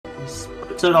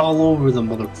Puts it all over the And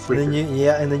motherfucker.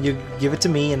 then and then you give it to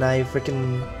me, and I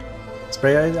freaking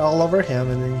spray it all over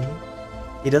him, and then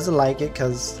he doesn't like it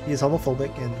because he's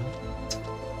homophobic. And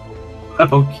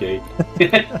Okay.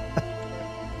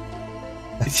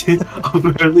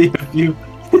 Apparently,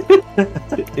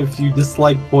 if you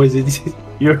dislike poison,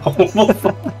 you're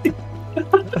homophobic.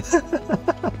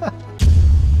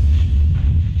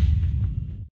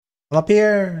 I'm up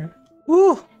here.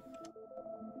 Woo!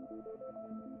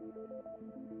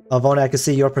 Vona, I could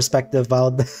see your perspective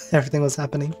while everything was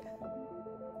happening.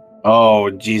 Oh,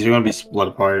 jeez, you're gonna be split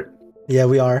apart. Yeah,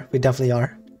 we are. We definitely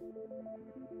are.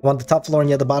 I'm on the top floor and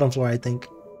you're the bottom floor, I think.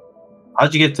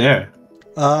 How'd you get there?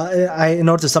 In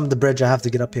order to summon the bridge, I have to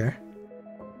get up here.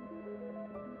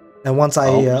 And once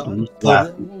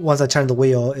once I turn the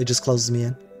wheel, it just closes me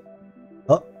in.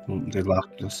 Oh, They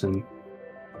locked us in.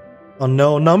 oh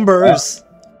no, numbers!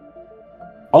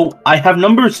 Oh, I have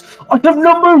numbers! I have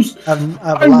numbers! I have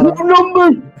I have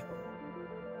numbers!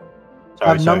 I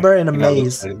have a number in a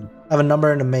maze. Okay, I have a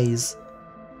number in a maze.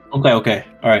 okay.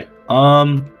 Alright.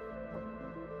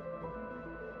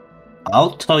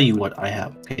 I'll tell you what I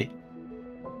have, okay?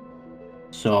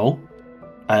 So,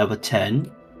 I have a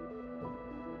 10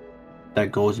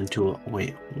 that goes into a...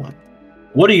 Wait, what?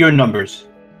 What are your numbers?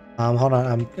 Hold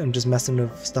on, I'm just messing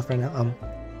with stuff right now.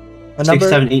 My 6, number,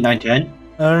 7, 8, 9, 10?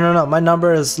 No. My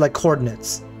number is like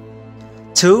coordinates.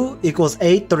 2 equals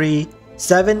A3,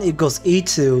 7 equals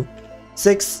E2,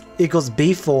 6 equals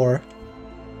B4,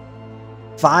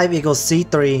 5 equals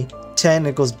C3, 10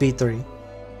 equals B3.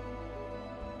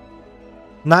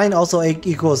 9 also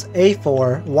equals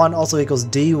A4, 1 also equals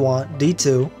D1,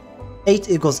 D2, 8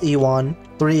 equals E1,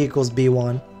 3 equals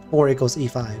B1, 4 equals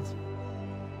E5.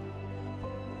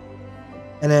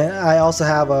 And then I also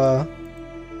have a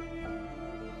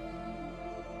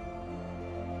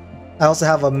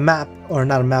map, or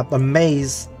not a map, a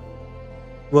maze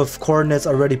with coordinates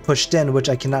already pushed in, which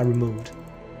I cannot remove.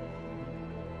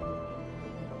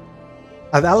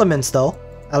 I have elements though,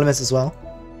 elements as well.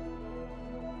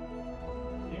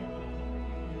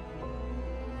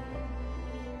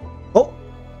 Oh,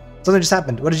 something just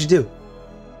happened. What did you do?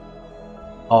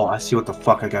 Oh, I see what the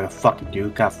fuck I gotta fucking do.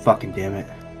 God fucking damn it.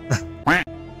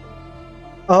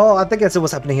 Oh, I think that's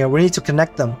what's happening here. We need to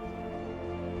connect them.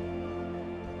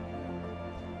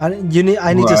 I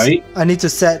need to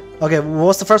set. Okay,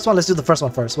 what's the first one? Let's do the first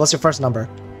one first. What's your first number?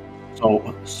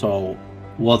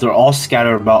 Well, they're all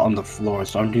scattered about on the floor,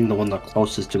 so I'm doing the one that's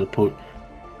closest to the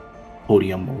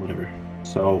podium or whatever.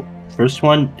 So, first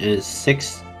one is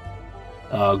 6,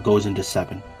 goes into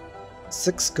 7.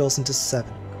 6 goes into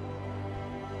 7.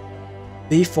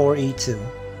 B4E2.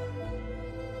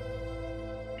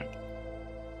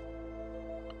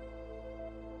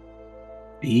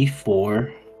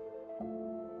 B4.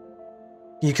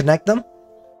 Can you connect them?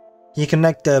 Can you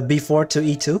connect B4 to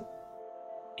E2?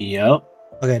 Yep.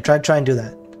 Okay, try and do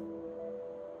that.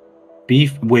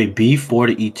 B4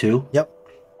 to E2? Yep.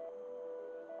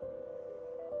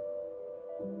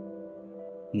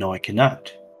 No, I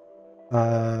cannot. I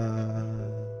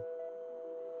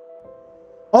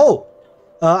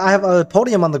have a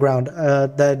podium on the ground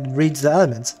that reads the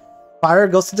elements. Fire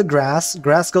goes to the grass,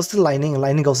 grass goes to lightning, and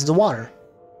lightning goes into water.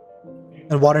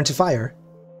 And water into fire.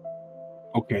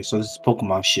 Okay, so this is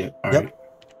Pokemon shit. Alright. Yep.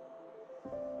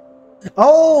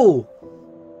 Oh!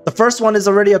 The first one is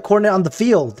already a coordinate on the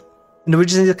field. And we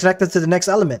just need to connect it to the next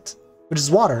element, which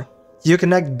is water. So you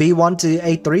connect B1 to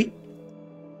A3?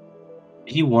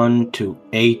 B1 to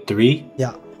A3?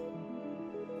 Yeah.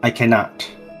 I cannot.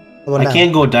 Well, I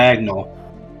can't go diagonal.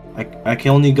 I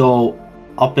can only go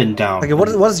up and down. Okay, what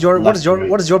does your board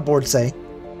say?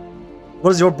 What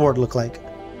does your board look like?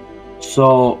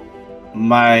 So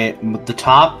the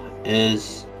top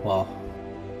is, well,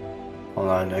 hold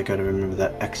on, I gotta remember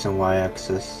that X and Y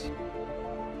axis.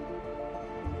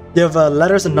 You have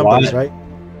letters and numbers, right?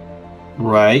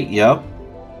 Right, yep.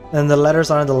 And the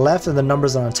letters are on the left and the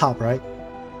numbers are on top, right?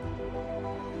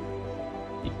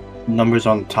 Numbers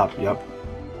on the top, yep.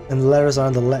 And the letters are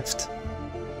on the left.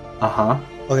 Uh-huh.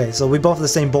 Okay, so we both have the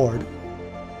same board.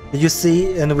 You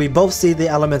see, and we both see the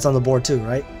elements on the board too,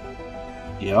 right?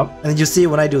 Yep. And you see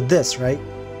when I do this, right?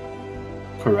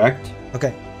 Correct.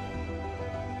 Okay.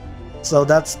 So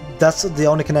that's the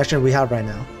only connection we have right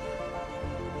now.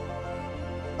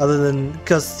 Other than,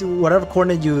 because whatever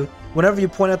coordinate whenever you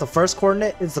point out the first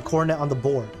coordinate, it's the coordinate on the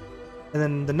board, and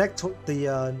then the next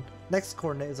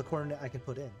coordinate is a coordinate I can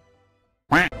put in.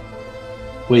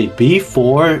 Wait,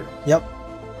 B4? Yep.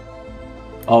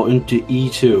 Oh, into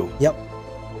E2. Yep.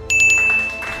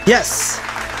 Yes.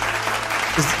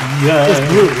 It's Yeah.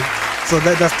 blue, so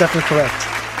that's definitely correct.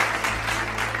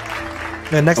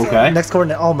 The next Okay. next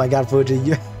coordinate. Oh my god, Fuji,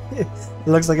 you, it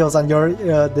looks like it was on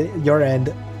your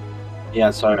end.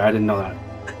 Yeah, sorry, I didn't know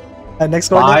that. Next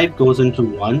coordinate. 5 goes into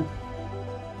 1.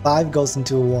 5 goes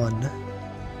into 1.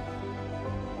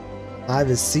 5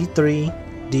 is C3,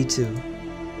 D2.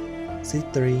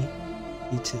 C3,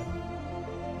 D2.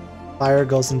 Fire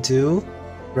goes into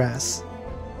grass.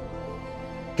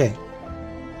 Okay.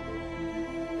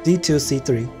 D2,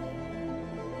 C3.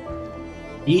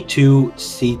 E2,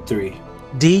 C3.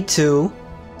 D2,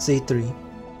 C3.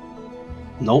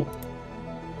 Nope.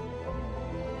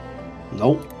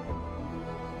 Nope.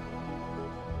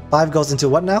 5 goes into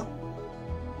what now?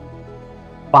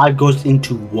 5 goes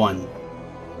into 1.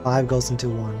 5 goes into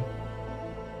 1.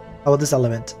 How about this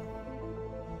element?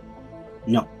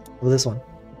 No. How about this one?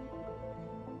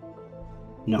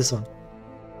 No. This one.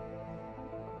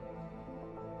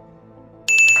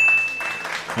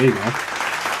 There you go.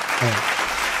 Oh.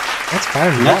 That's fire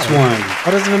and Next water. one.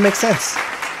 That doesn't even make sense.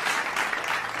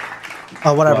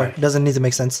 Oh, whatever. Why? It doesn't need to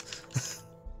make sense.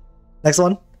 Next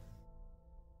one.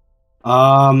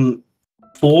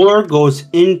 4 goes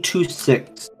into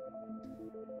 6.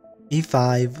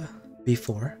 E5,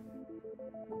 B4.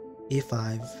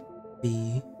 E5,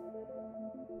 B...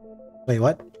 Wait,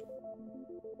 what?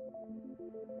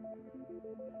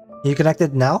 You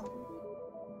connected now?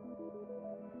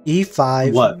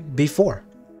 E5, What? B4.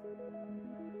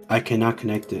 I cannot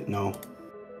connect it. No,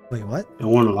 Wait, what? it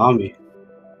won't allow me.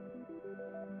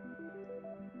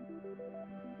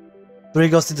 3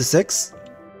 goes into 6?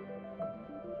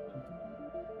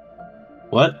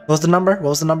 What? What was the number? What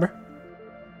was the number?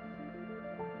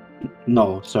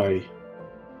 No, sorry.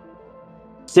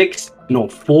 6. No,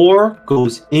 4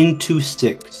 goes into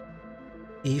 6.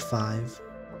 E5,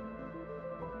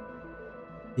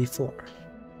 B4.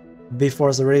 B4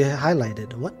 is already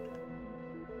highlighted. What?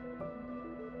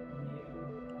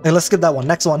 Hey, let's skip that one.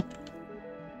 Next one.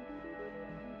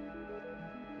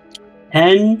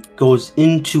 10 goes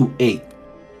into 8.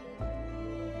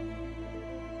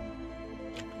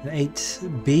 8,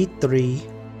 B3,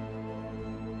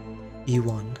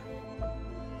 E1.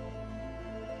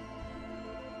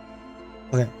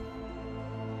 Okay.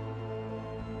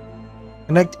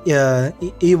 Connect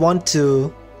E1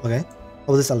 to... Okay.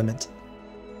 Oh, this element.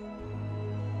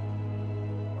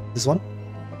 This one?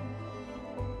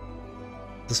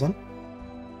 This one?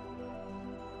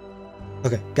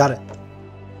 Okay, got it.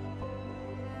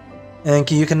 And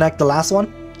can you connect the last one?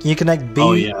 Can you connect B,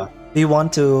 Oh yeah.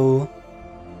 B1 to...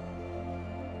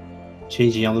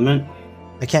 Change the element.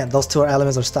 I can't, those two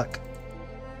elements are stuck.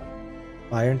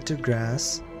 Fire into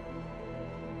grass.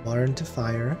 Water into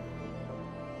fire.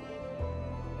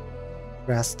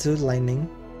 Grass to lightning.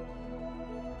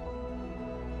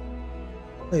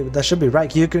 Wait, that should be right.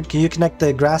 Can you connect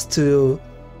the grass to...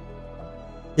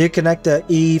 Can you connect the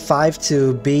E5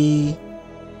 to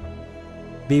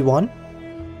B1?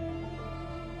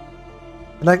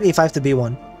 Connect E5 to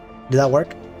B1. Did that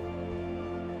work?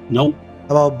 Nope.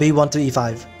 How about B1 to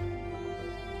E5?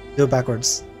 Do it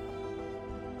backwards.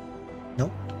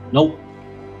 Nope. Nope.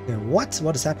 Okay, what?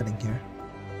 What is happening here?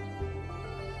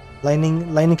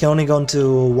 Lightning can only go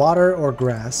into water or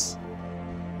grass.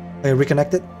 Okay,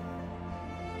 reconnect it.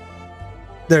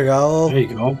 There you go. There you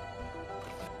go.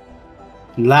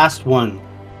 Last one.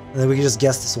 And then we can just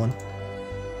guess this one.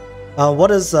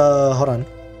 What is hold on.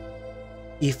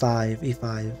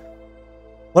 E5.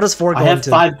 What does 4 go I have into?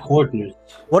 5 coordinates.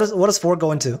 What does 4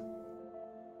 go into?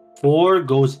 4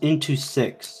 goes into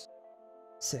 6.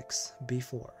 6.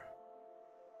 B4.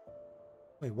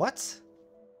 Wait, what?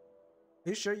 Are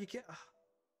you sure you can't?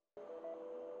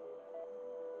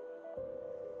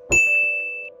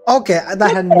 Okay,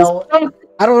 that had no.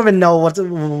 I don't even know what.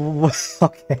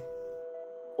 Okay.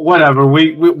 Whatever.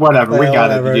 We whatever. We got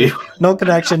Whatever. it. Dude. No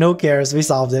connection. Who cares? We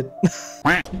solved it.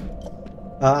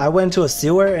 I went to a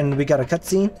sewer and we got a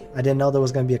cutscene. I didn't know there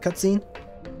was gonna be a cutscene.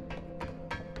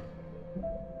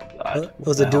 It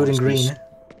was a dude in green.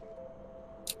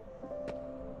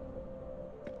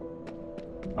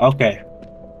 Okay.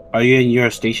 Are you in your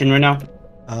station right now?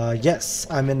 Yes,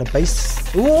 I'm in a base.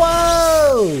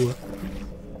 Whoa!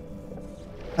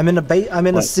 I'm in a I'm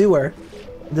in a What? sewer.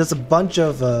 There's a bunch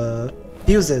of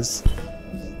fuses.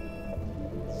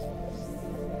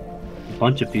 A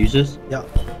bunch of fuses? Yeah.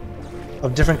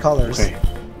 Of different colors. Okay.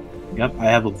 Yep, I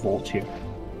have a vault here.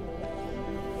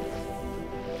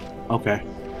 Okay.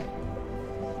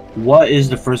 What is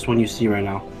the first one you see right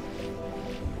now?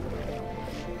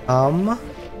 I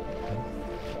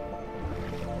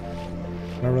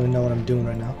don't really know what I'm doing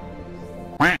right now.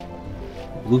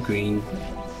 Blue, green,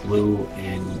 blue,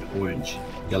 and orange.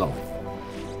 Yellow.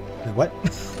 Wait, what?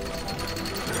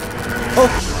 Oh,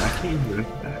 I can't do it.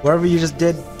 wherever you just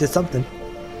did something.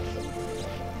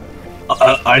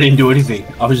 I didn't do anything.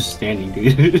 I was just standing,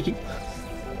 dude.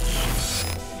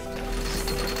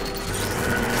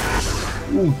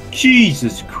 Oh,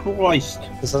 Jesus Christ.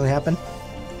 Did something happen?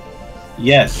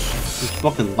 Yes. There's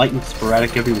fucking lightning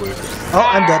sporadic everywhere. Oh,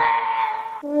 I'm dead.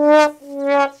 What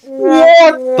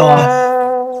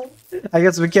the? I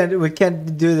guess we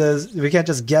can't do this. We can't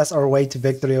just guess our way to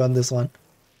victory on this one.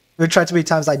 We try too many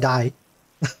times, I die.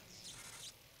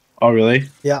 Oh, really?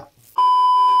 Yeah.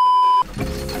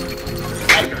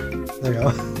 There you go.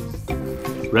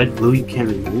 Red, blue, you can't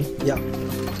remove? Yeah.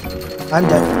 I'm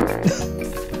dead.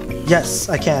 Yes,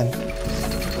 I can.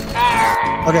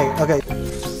 Okay.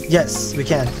 Yes, we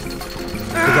can.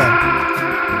 We can.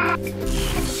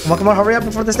 Come on, hurry up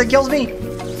before this thing kills me!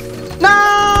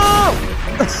 No!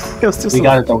 It was too slow. We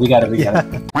got it though, we got it.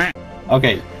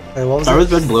 Okay. Wait, what was Start it?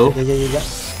 with red, blue. Yeah.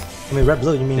 I mean red,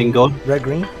 blue, you mean Then go. red,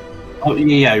 green? Oh,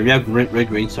 yeah, red,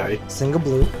 green, sorry. Single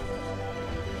blue.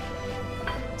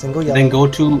 Single yellow. Then go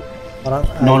to. Hold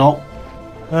on, No.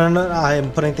 No, I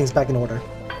am putting things back in order.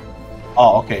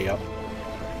 Oh, okay, yeah.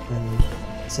 And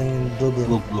single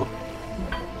blue. Blue.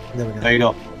 There we go. There you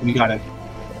go. We got it.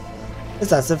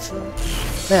 It's as if...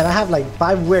 man, I have like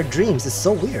 5 weird dreams. It's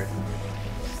so weird.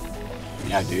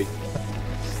 Yeah, dude.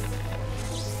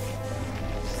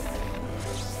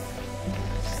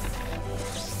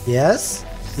 Yes?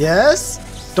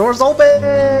 Doors open!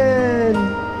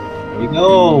 There we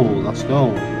go. Let's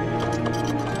go.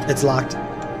 It's locked.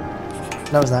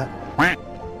 No, it's not.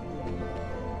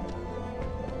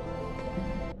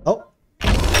 Oh.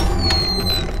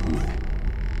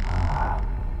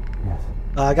 Yes.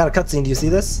 I got a cutscene. Do you see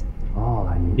this? All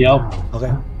I need Yep. now is-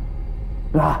 Okay.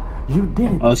 You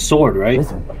did it. A sword, right?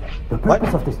 Listen, the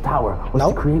purpose of this tower was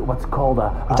Nope. to create what's called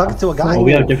I'm talking to a guy. Oh,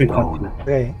 we have different throne. cutscenes.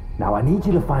 Okay. Now I need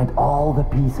you to find all the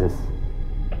pieces.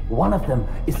 One of them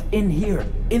is in here,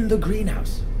 in the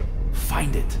greenhouse.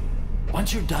 Find it.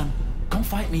 Once you're done, come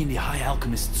find me in the High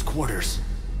Alchemist's quarters.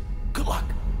 Good luck.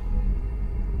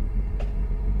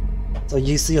 So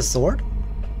you see a sword?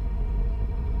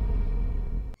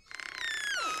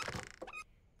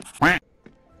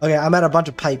 Okay, I'm at a bunch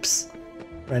of pipes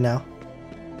right now.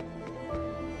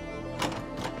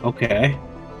 Okay.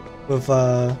 With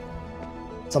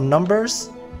some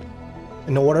numbers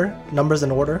in order. Numbers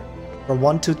in order. From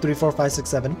 1, 2, 3, 4, 5, 6,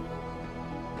 7.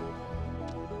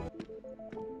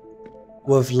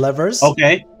 With levers.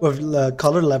 Okay. With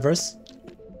colored levers.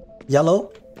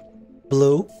 Yellow.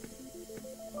 Blue.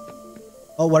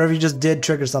 Oh, whatever you just did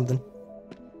triggered something.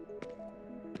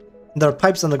 There are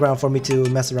pipes on the ground for me to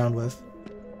mess around with.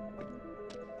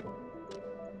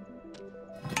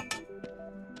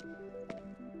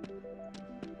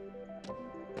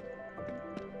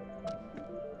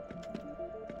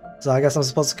 So I guess I'm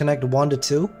supposed to connect 1 to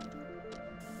 2.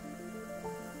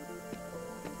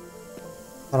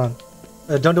 Hold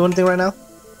on. Don't do anything right now?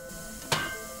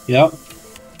 Yep.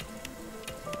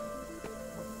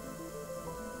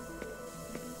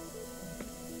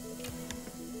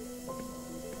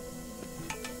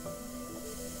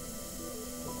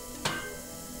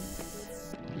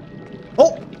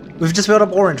 Oh! We've just filled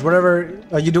up orange. Whatever.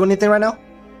 Are you doing anything right now?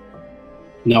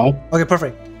 No. Okay,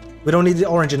 perfect. We don't need the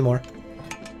orange anymore.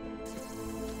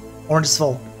 Orange is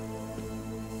full.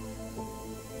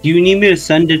 Do you need me to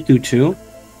send it through too?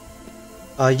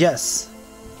 Yes.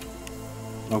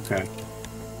 Okay.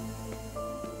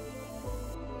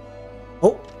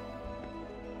 Oh!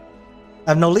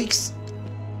 I have no leaks.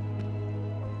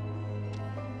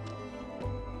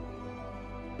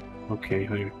 Okay,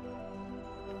 here.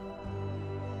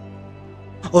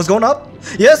 Oh, it's going up?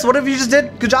 Yes, whatever you just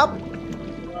did. Good job.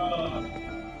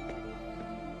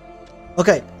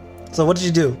 Okay, so what did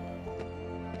you do?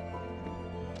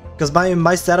 Because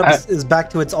my setup is back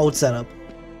to its old setup.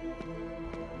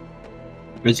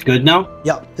 It's good now?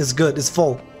 Yeah, it's good. It's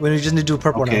full. We just need to do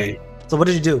purple Okay. now. So what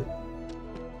did you do?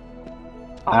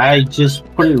 I just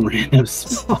put it in random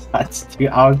spots,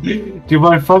 dude. Dude,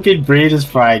 my fucking brain is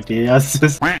fried, dude. That's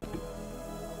just...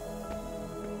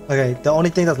 Okay, the only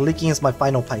thing that's leaking is my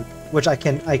final pipe, which I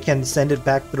can send it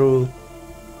back through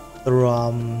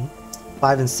 5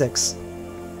 and 6.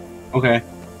 Okay.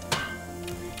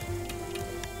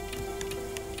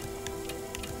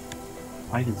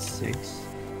 Five and 6.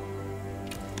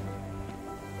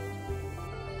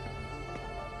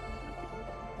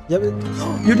 Yep.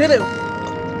 You did it!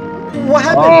 What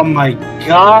happened? Oh my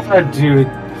god, dude.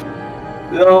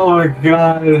 Oh my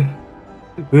god.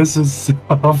 This is so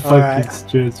fucking Alright.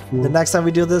 stressful. The next time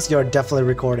we do this, you're definitely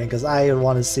recording because I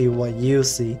want to see what you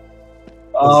see.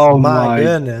 Oh my my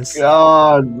goodness.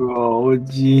 god, bro.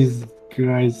 Jeez.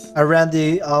 Christ. I ran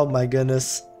the. Oh my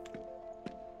goodness.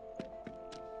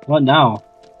 What now?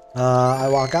 I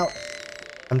walk out.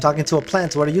 I'm talking to a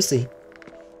plant. What do you see?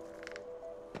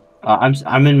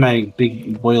 I'm in my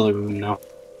big boiler room now.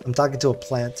 I'm talking to a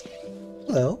plant.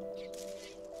 Hello.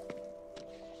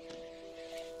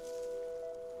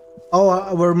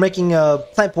 Oh, we're making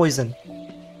plant poison.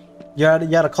 You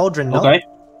had a cauldron, no? Okay.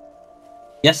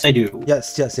 Yes, I do.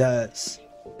 Yes, yes, yes.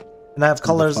 And I have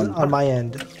colors fun on part. my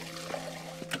end.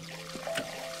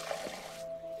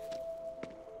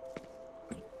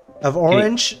 I have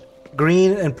orange,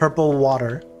 green, and purple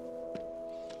water.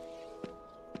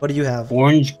 What do you have?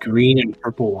 Orange, green, and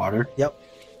purple water. Yep.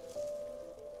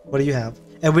 What do you have?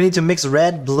 And we need to mix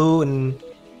red, blue, and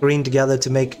green together to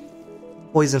make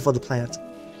poison for the plant.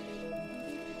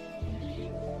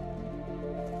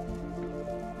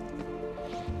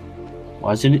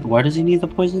 Why does he need the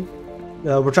poison?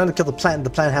 We're trying to kill the plant, and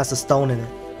the plant has a stone in it.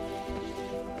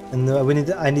 And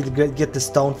I need to get the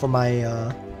stone for my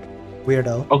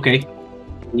weirdo. Okay.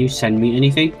 Can you send me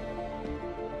anything?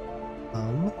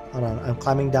 Hold on. I'm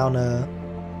climbing down a.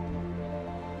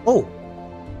 Oh,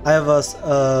 I have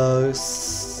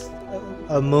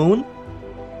a moon,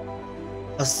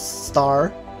 a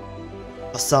star,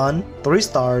 a sun, 3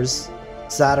 stars,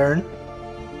 Saturn,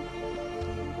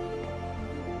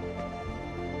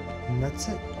 and that's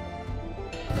it.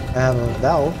 I have a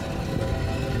valve.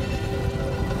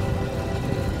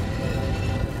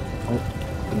 Oh,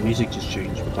 the music just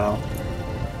changed. What the hell?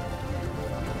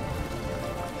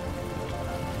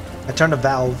 I turned a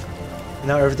valve, and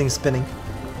now everything's spinning.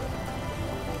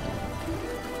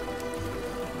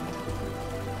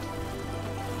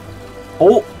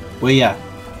 Oh, wait, yeah.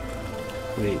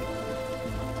 Wait.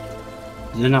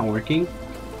 Is it not working?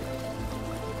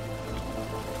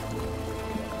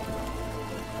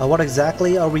 What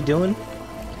exactly are we doing?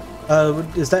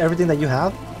 Is that everything that you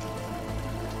have?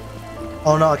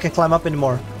 Oh no, I can't climb up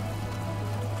anymore.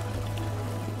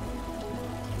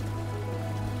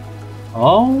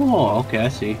 Oh, okay, I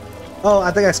see. Oh,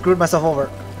 I think I screwed myself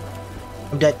over.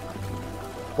 I'm dead.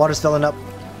 Water's filling up.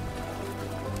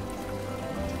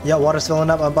 Yeah, water's filling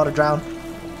up. I'm about to drown.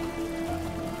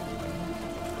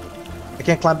 I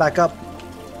can't climb back up.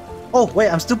 Oh, wait,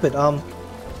 I'm stupid.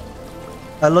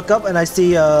 I look up and I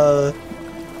see the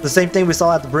same thing we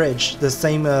saw at the bridge. The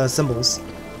same symbols.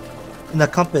 And the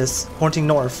compass pointing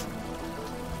north.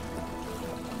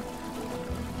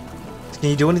 Can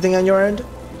you do anything on your end?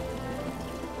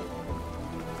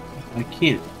 I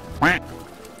can't. My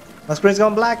screen's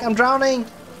going black. I'm drowning.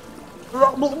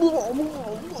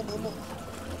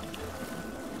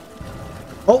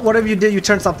 Oh, whatever you did, you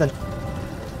turned something.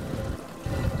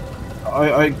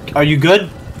 Are you good?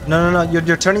 No.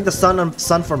 You're turning the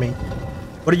sun for me.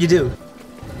 What did you do?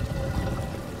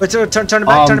 Wait, turn it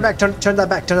back. Turn it back. Turn that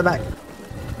back. Turn that back.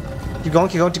 Keep going.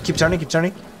 Keep turning. Keep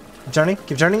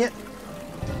turning it.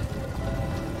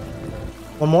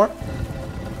 One more.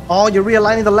 Oh, you're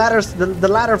realigning the ladders. The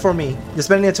ladder for me. You're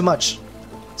spinning it too much.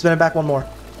 Spin it back one more.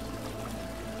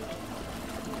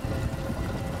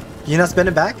 Can you not spin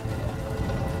it back?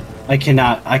 I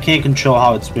cannot. I can't control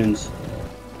how it spins.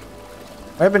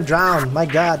 I've been drowned. My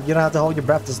God, you don't have to hold your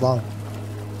breath this long.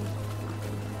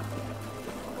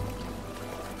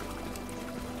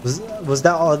 Was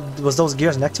that all? Was those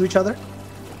gears next to each other?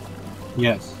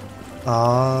 Yes.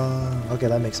 Okay,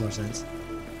 that makes more sense.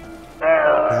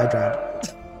 Yeah, I drowned.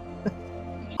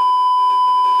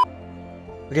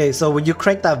 Okay, so when you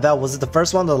crank that valve, was it the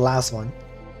first one or the last one?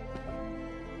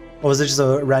 Or was it just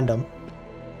a random?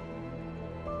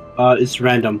 It's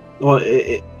random. Well,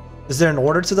 Is there an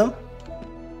order to them?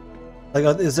 Like,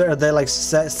 are they like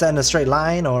set in a straight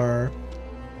line or?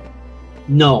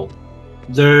 no.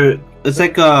 It's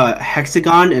like a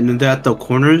hexagon, and then they're at the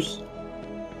corners.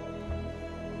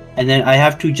 And then I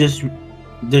have to just.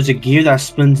 There's a gear that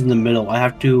spins in the middle. I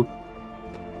have to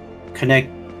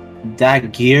connect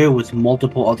that gear with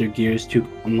multiple other gears to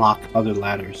unlock other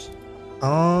ladders.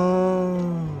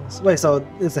 Oh, wait. So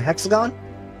it's a hexagon?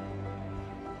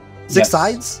 6 Yes.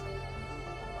 sides?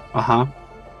 Uh-huh.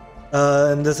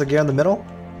 And there's a gear in the middle?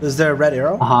 Is there a red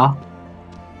arrow? Uh-huh.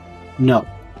 No.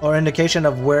 Or indication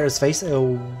of where it's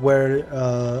facing, where,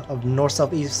 of north,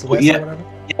 south, east, west, yeah. or whatever?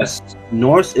 Yes.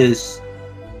 North is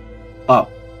up.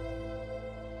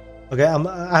 Okay,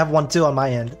 I have one too on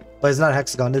my end, but it's not a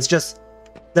hexagon. It's just,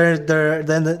 then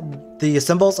the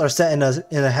symbols are set in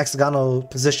a hexagonal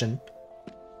position.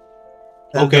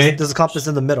 And Okay. There's a compass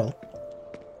in the middle.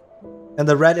 And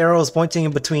the red arrow is pointing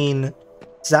in between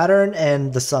Saturn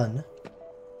and the sun.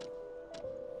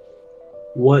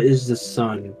 What is the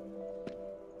sun?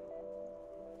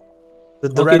 The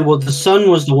Okay, red. well the sun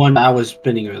was the one I was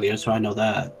spinning earlier, so I know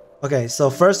that. Okay, so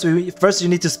first you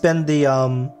need to spend the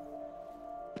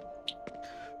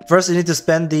First you need to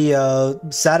spend the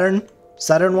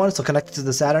Saturn one, so connect it to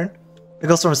the Saturn. It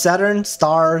goes from Saturn,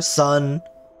 star, sun,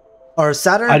 or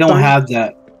Saturn. I don't have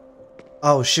that.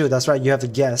 Oh shoot, that's right. You have to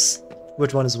guess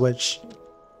which one is which.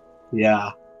 Yeah.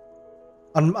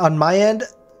 On my end,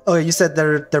 oh, you said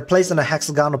they're placed in a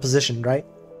hexagonal position, right?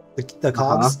 The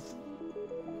cogs.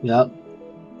 Yep.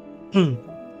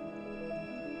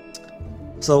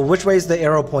 So which way is the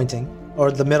arrow pointing,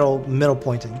 or the middle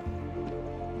pointing?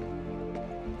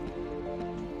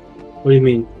 What do you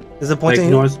mean? Is it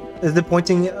pointing Like north? Is it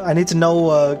pointing? I need to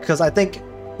know because I think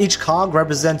each cog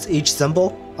represents each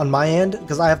symbol on my end,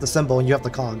 because I have the symbol and you have the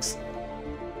cogs,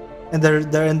 and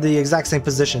they're in the exact same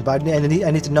position. But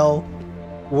I need to know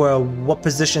what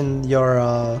position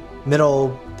your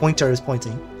middle pointer is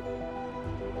pointing.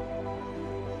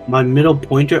 My middle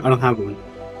pointer? I don't have one.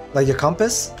 Like your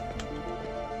compass.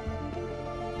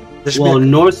 There should Well, be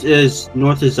north is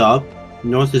up.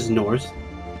 North is north.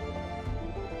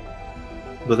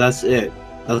 But that's it.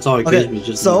 That's all it gives me.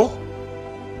 Just so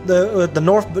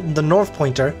the north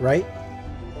pointer, right?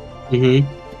 Mm-hmm.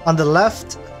 On the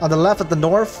left of the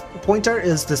north pointer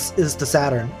is the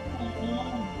Saturn,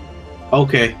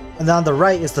 Okay. and then on the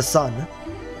right is the sun.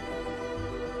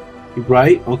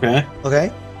 Right. Okay.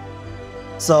 Okay,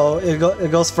 so it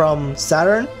goes from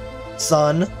Saturn,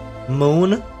 sun,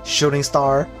 moon, shooting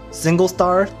star, single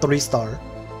star, 3-star.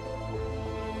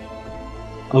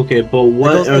 Okay, but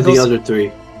what are the other three?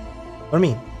 What do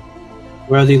you mean?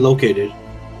 Where are they located?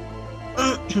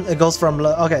 It goes from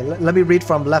okay. Let me read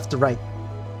from left to right.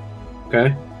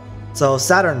 Okay. So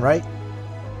Saturn, right,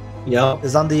 Yep.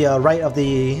 is on the right of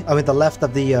the the left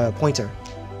of the pointer.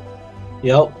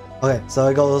 Yep. Okay, so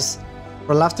it goes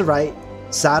from left to right: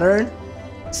 Saturn,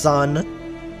 sun,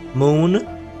 moon,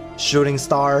 shooting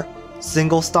star,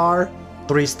 single star,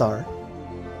 3-star,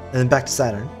 and then back to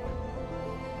Saturn.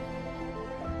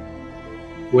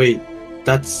 Wait,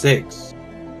 that's 6.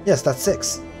 Yes, that's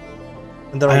 6.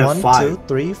 And there I are have 1, 5. 2,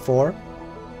 3, 4,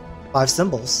 5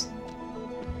 symbols.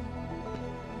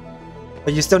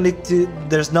 But you still need to.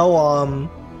 There's no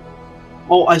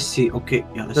Oh, I see. Okay.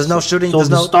 Yeah. There's no shooting. So There's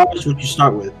the no. star is what you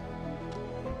start with.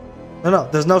 No.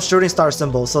 There's no shooting star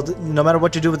symbol. So no matter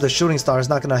what you do with the shooting star, it's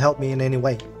not gonna help me in any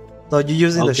way. So you're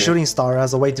using the Okay. shooting star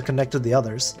as a way to connect to the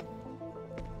others.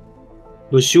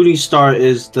 The shooting star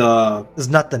is the. It's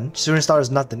nothing. Shooting star is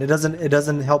nothing. It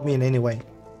doesn't help me in any way.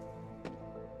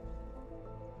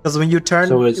 Because when you turn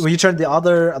So it's-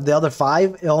 the other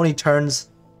 5, it only turns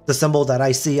the symbol that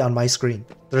I see on my screen.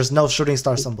 There's no shooting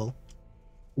star symbol.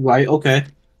 Right. Okay.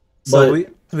 So But-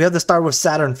 we have to start with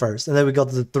Saturn first, and then we go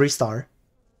to the 3-star,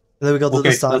 and then we go to the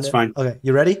Okay, sun. that's fine. Okay,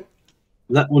 you ready?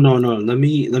 No. Let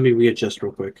me readjust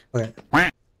real quick. Okay.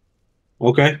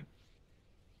 Okay.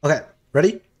 Okay.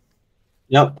 Ready?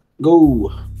 Yep. Go.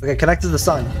 Okay. Connect to the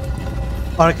sun.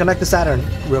 Alright, connect to Saturn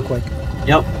real quick.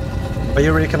 Yep. Are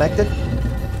you already connected?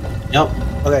 Yep.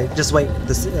 Okay. Just wait.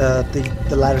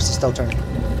 The ladders are still turning.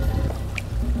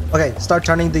 Okay. Start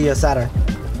turning the Saturn.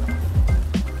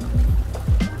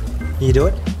 Can you do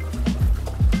it?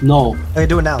 No. Okay,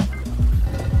 do it now.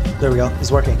 There we go.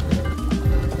 It's working.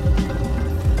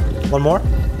 One more.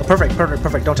 Oh, perfect.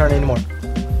 Don't turn it anymore.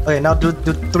 Okay, now do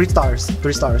 3 stars.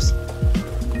 3 stars.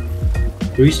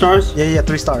 3 stars? Yeah,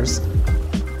 3 stars.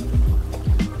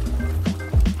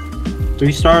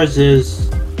 3 stars is.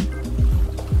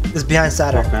 It's behind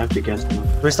Saturn. Fuck, I have to guess now.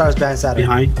 3 stars behind Saturn.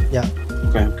 Behind? Yeah.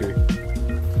 Okay.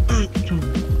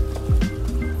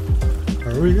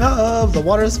 Hurry up! The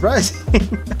water is rising.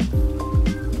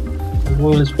 I'm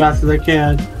going as fast as I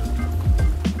can.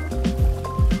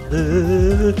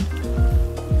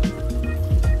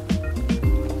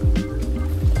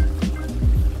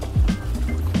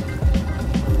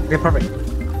 Okay, perfect.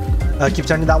 Keep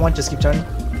turning that one. Just keep turning.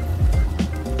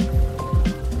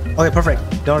 Okay, perfect.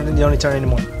 Don't need to turn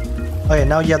anymore. Okay,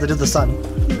 now you have to do the sun.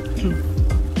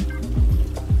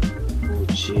 Oh,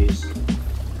 jeez.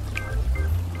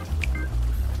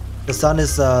 The sun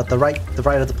is the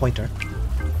right of the pointer.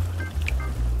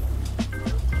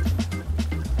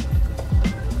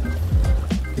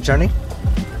 Keep turning.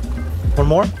 One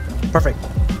more. Perfect.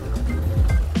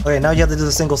 Okay, now you have to do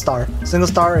the single star. Single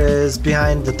star is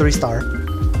behind the 3-star.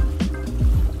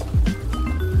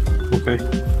 Okay.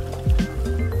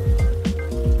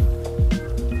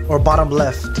 Or bottom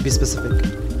left, to be specific.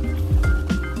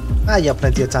 Ah, you have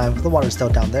plenty of time. The water's still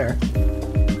down there.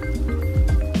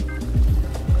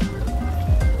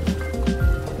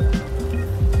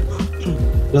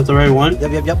 That's the right one?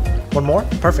 Yep. One more.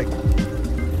 Perfect.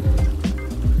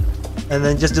 And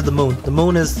then just do the moon. The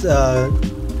moon is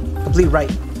complete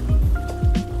right.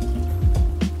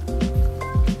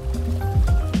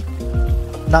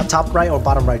 Not top right or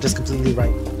bottom right, just completely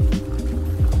right.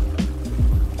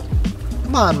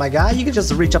 Come on, my guy, you can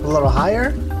just reach up a little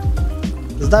higher.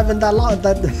 It's not even that long,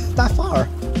 that far.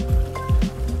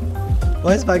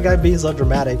 Why is my guy being so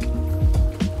dramatic?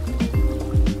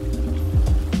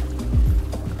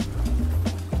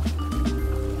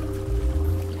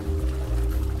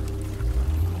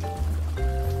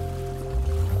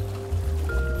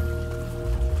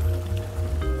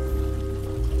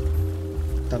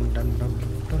 Dun, dun, dun,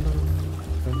 dun, dun,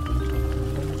 dun, dun,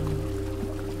 dun, dun.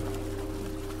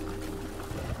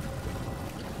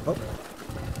 Oh.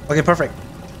 Okay, perfect.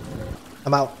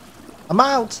 I'm out. I'm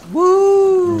out!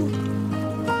 Woo!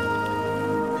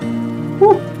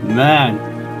 Woo, man.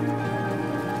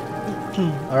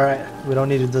 Alright, we don't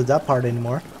need to do that part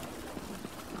anymore.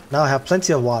 Now I have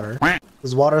plenty of water.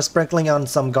 There's water sprinkling on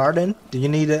some garden. Do you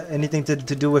need anything to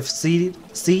do with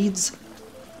seeds?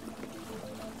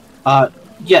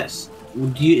 Yes.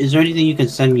 Is there anything you can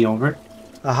send me over?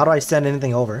 How do I send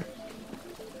anything over?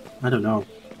 I don't know.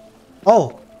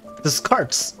 Oh, there's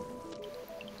carts.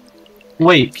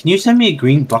 Wait, can you send me a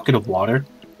green bucket of water?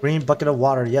 Green bucket of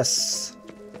water, yes.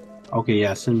 Okay,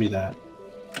 yeah, send me that.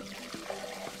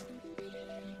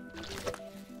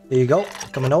 Here you go.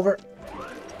 Coming over.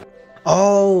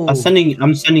 Oh. I'm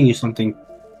sending you something.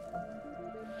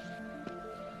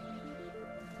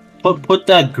 Put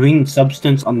that green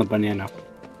substance on the banana.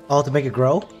 Oh, to make it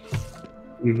grow?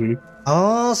 Mm-hmm.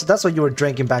 Oh, so that's what you were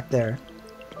drinking back there.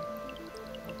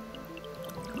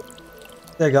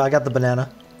 There you go, I got the banana.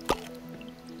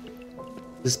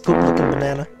 This poop looking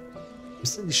banana.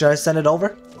 Should I send it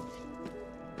over?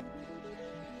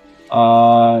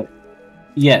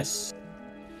 Yes.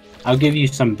 I'll give you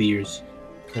some beers.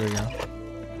 There we go.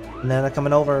 Banana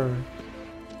coming over.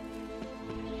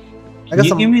 Can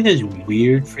you give me this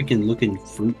weird freaking looking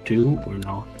fruit too, or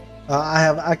no?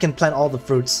 I can plant all the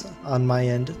fruits on my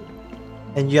end,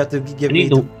 and you have to give me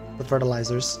the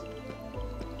fertilizers.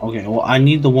 Okay, well I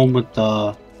need the one with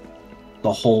the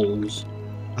holes.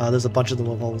 There's a bunch of them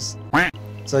with holes.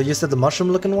 So you said the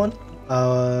mushroom looking one?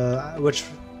 Which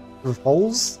with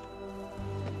holes?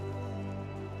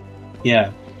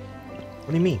 Yeah. What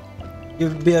do you mean?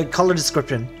 Give me a color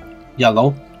description.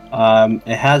 Yellow.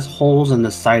 It has holes in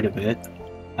the side of it,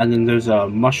 and then there's a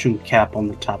mushroom cap on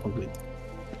the top of it.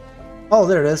 Oh,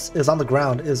 there it is. It's on the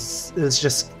ground. It's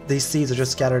just these seeds are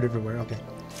just scattered everywhere. Okay,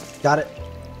 got it.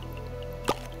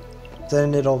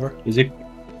 Send it over. Is it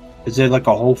like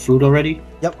a whole fruit already?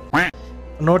 Yep.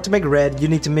 In order to make red, you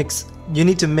need to mix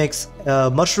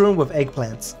mushroom with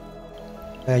eggplants.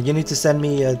 You need to send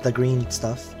me the green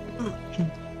stuff.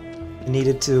 I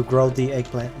needed to grow the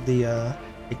eggplants.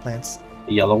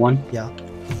 The yellow one? Yeah.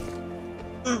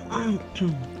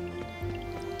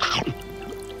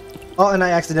 Oh, and I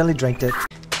accidentally drank it.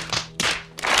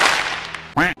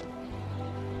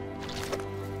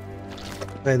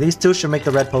 Okay, these two should make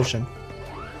the red potion.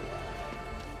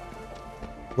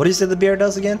 What do you say the beer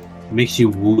does again? Makes you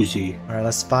woozy. Alright,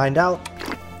 let's find out.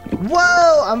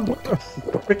 Whoa! I'm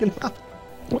freaking out.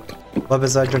 What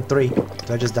happens if I drink 3?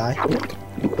 Do I just die?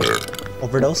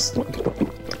 Overdose?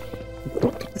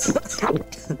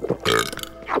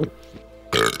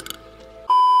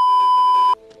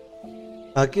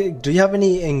 Okay, do you have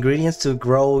any ingredients to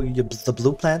grow the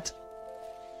blue plant?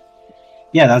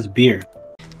 Yeah, that's beer.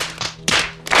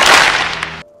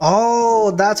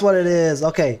 Oh, that's what it is.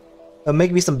 Okay,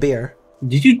 make me some beer.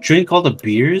 Did you drink all the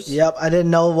beers? Yep, I didn't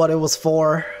know what it was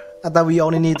for. I thought we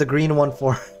only need the green one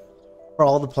for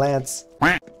all the plants.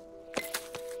 Yeah,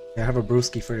 have a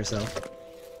brewski for yourself.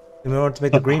 In order to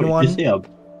make the green one,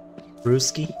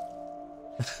 brewski.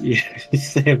 Yeah, you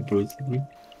say a brewski.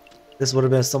 This would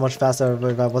have been so much faster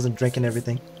if I wasn't drinking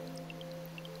everything.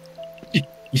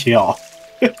 Yeah.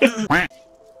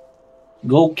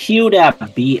 Go kill that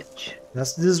bitch.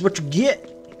 This is what you get.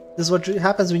 This is what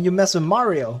happens when you mess with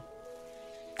Mario.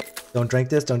 Don't drink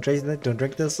this. Don't drink this. Don't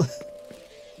drink this.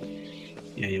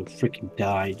 Yeah, you'll freaking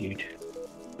die, dude.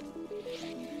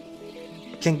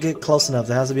 Can't get close enough.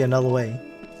 There has to be another way.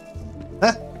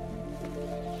 Huh?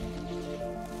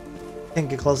 Can't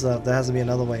get close enough. There has to be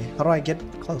another way. How do I get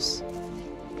close?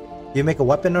 Do you make a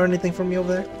weapon or anything for me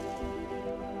over there?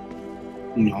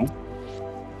 No.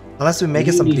 Unless we make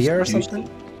it some beer or something?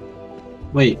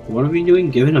 Wait, what are we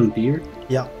doing? Giving them beer?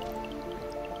 Yeah.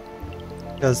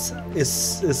 Because it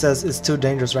says it's too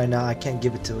dangerous right now. I can't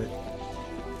give it to it.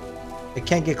 It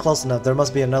can't get close enough. There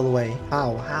must be another way.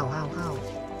 How? How?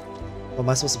 Am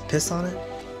I supposed to piss on it?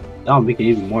 That'll make it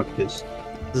even more pissed.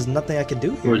 There's nothing I can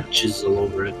do Or here. chisel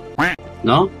over it.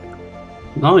 No?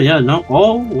 No, yeah, no.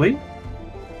 Oh, wait.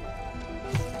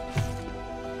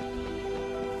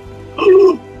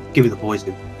 Give me the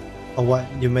poison. Oh, what?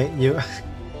 You made you?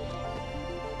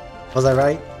 Was I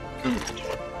right?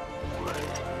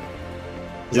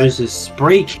 There's a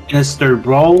spray canister,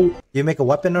 bro. You make a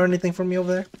weapon or anything for me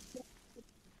over there?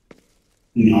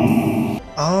 No.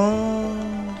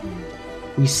 Oh.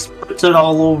 He spits it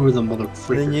all over the And then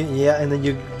motherfucker. and then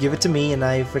you give it to me, and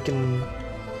I freaking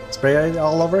spray it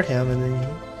all over him, and then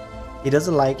he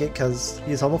doesn't like it because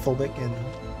he's homophobic, and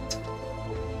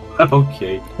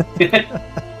Okay.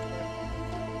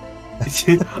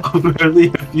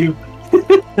 Apparently,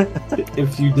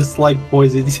 if you dislike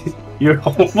poison, you're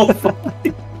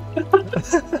homophobic.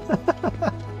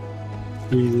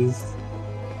 Jesus.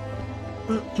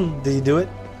 do you do it?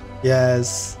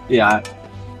 Yes. Yeah.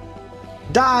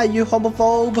 Die, you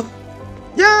homophobe!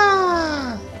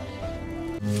 Yeah!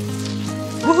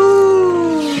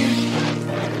 Woohoo!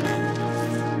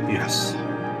 Yes.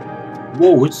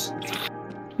 Whoa, it's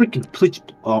freaking pitch.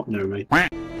 Oh, never mind.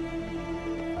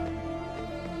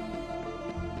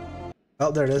 Oh,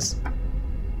 there it is.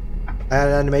 I had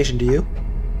an animation. Do you?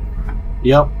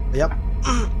 Yep. Yep.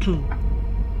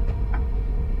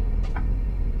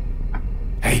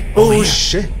 Hey, over Oh here.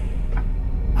 shit!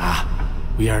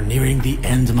 We are nearing the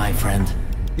end, my friend.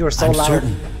 You are so I'm loud.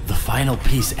 certain the final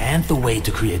piece and the way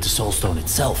to create the Soul Stone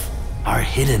itself are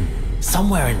hidden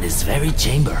somewhere in this very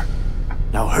chamber.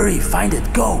 Now hurry, find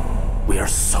it, go! We are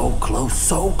so close,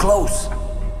 so close!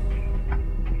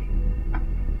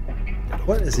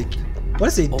 What is he? What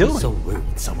is he Always doing? so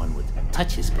worried someone would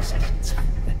touch his possessions.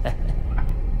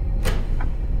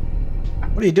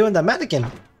 What are you doing, that mannequin?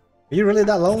 Are you really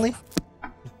that lonely?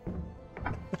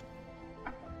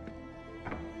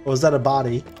 Or was that a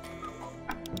body?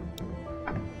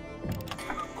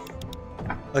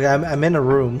 Okay, I'm in a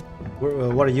room.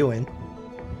 What are you in?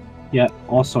 Yeah,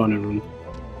 also in a room.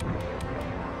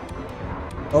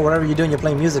 Oh, whatever you're doing, you're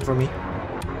playing music for me.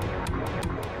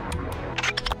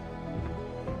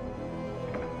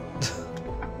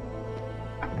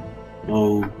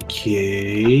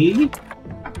 Okay.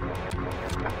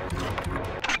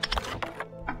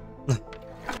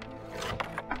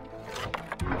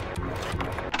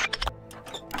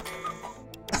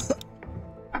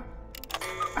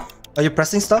 Are you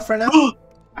pressing stuff right now?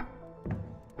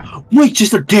 Wait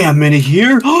just a damn minute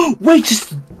here. Wait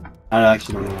just. I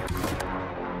actually don't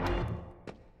know.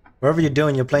 Whatever you're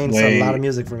doing, you're playing some loud Wait.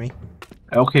 music for me.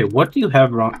 Okay, what do you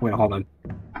have wrong? Wait, hold on.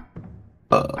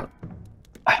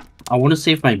 I want to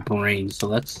save my brain, so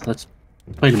let's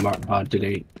play tomorrow,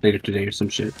 later today or some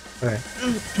shit. Okay.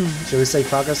 Should we say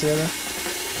progress together?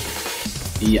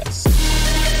 Yes.